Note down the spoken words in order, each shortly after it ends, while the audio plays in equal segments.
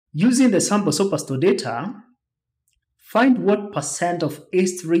Using the Sample-Superstore data, find what percent of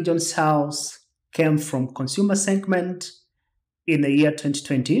East region sales came from consumer segment in the year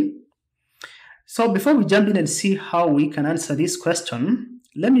 2020. So before we jump in and see how we can answer this question,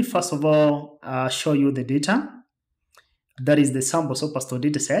 let me first of all show you the data. That is the Sample-Superstore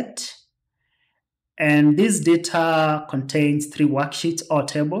dataset. And this data contains 3 worksheets or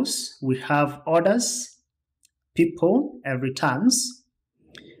tables. We have orders, people, and returns.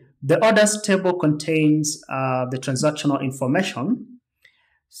 The orders table contains the transactional information,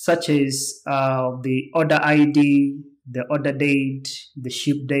 such as the order ID, the order date, the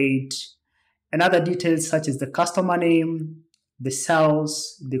ship date, and other details such as the customer name, the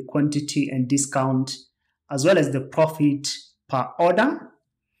sales, the quantity and discount, as well as the profit per order.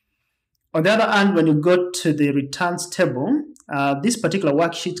 On the other hand, when you go to the returns table, this particular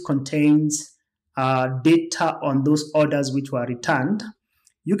worksheet contains data on those orders which were returned.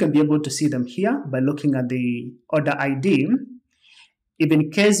 You can be able to see them here by looking at the order ID. If in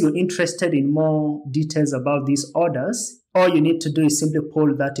case you're interested in more details about these orders, all you need to do is simply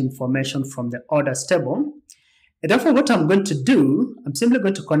pull that information from the orders table. And therefore, what I'm going to do, I'm simply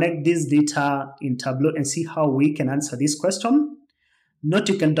going to connect this data in Tableau and see how we can answer this question. Note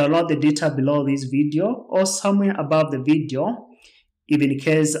you can download the data below this video or somewhere above the video, if in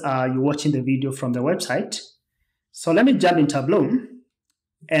case you're watching the video from the website. So let me jump in Tableau,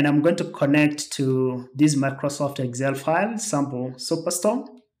 and I'm going to connect to this Microsoft Excel file, Sample-Superstore.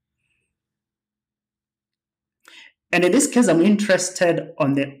 And in this case, I'm interested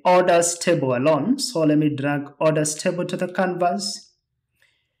on the orders table alone. So let me drag orders table to the canvas.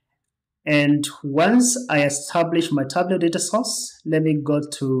 And once I establish my Tableau data source, let me go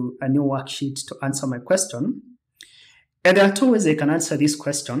to a new worksheet to answer my question. And there are 2 ways I can answer this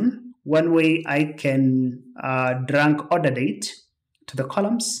question. One way, I can drag order date to the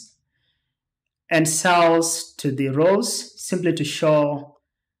columns and sales to the rows, simply to show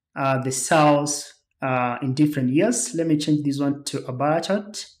the sales in different years. Let me change this one to a bar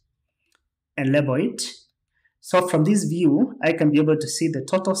chart and label it. So from this view, I can be able to see the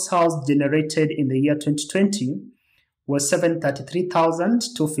total sales generated in the year 2020 was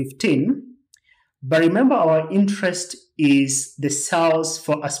 733,215. But remember, our interest is the sales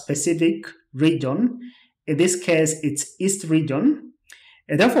for a specific region. In this case, it's East region.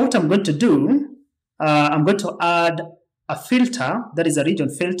 And therefore, what I'm going to do, I'm going to add a filter, that is a region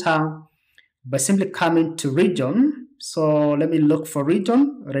filter, by simply coming to region. So let me look for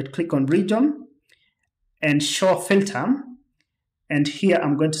region, right click on region, and show filter. And here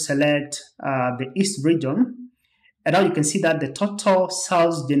I'm going to select the East region. And now you can see that the total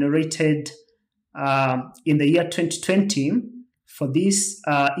sales generated in the year 2020 for this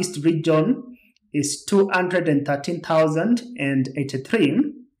East region is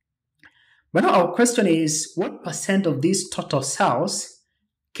 213,083. But now our question is, what percent of these total sales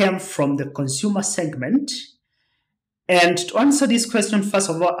came from the consumer segment? And to answer this question, first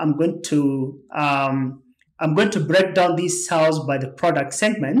of all, I'm going to break down these sales by the product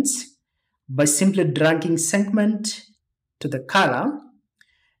segments by simply dragging segment to the color.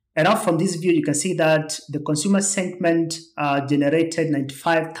 And now from this view, you can see that the consumer segment generated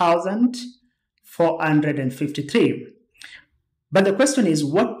 95,453. But the question is,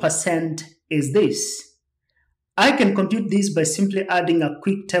 what percent is this? I can compute this by simply adding a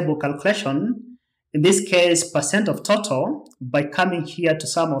quick table calculation. In this case, percent of total, by coming here to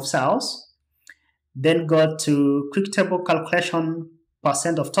sum of sales. Then go to quick table calculation,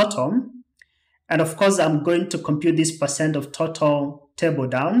 percent of total. And of course, I'm going to compute this percent of total table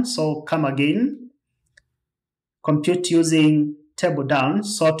down. So come again, compute using table down.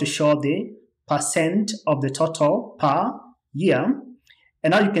 So to show the percent of the total per year.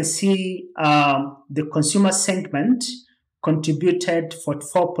 And now you can see the consumer segment contributed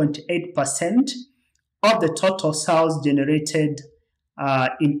 44.8% of the total sales generated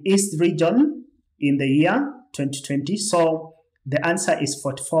in East region in the year 2020. So the answer is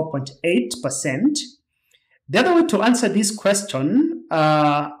 44.8%. The other way to answer this question,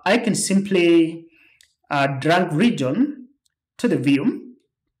 I can simply drag region to the view.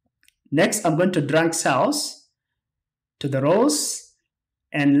 Next, I'm going to drag sales to the rows.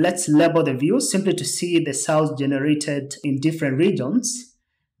 And let's label the view simply to see the sales generated in different regions.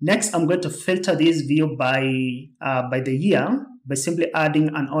 Next, I'm going to filter this view by the year by simply adding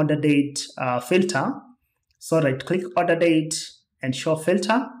an order date filter. So right click order date and show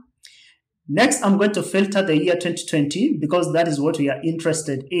filter. Next, I'm going to filter the year 2020 because that is what we are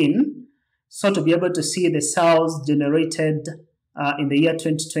interested in. So to be able to see the sales generated in the year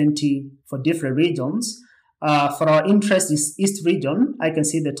 2020 for different regions, For our interest is East region, I can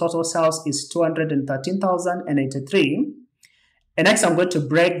see the total sales is 213,083. And next, I'm going to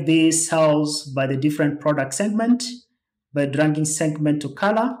break these sales by the different product segment, by dragging segment to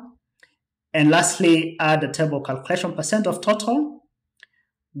color. And lastly, add a table calculation percent of total,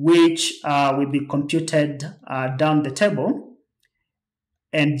 which will be computed down the table.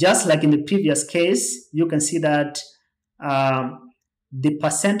 And just like in the previous case, you can see that the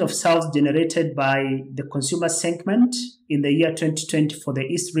percent of sales generated by the consumer segment in the year 2020 for the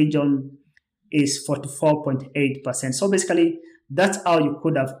East region is 44.8%. So basically, that's how you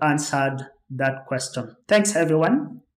could have answered that question. Thanks, everyone.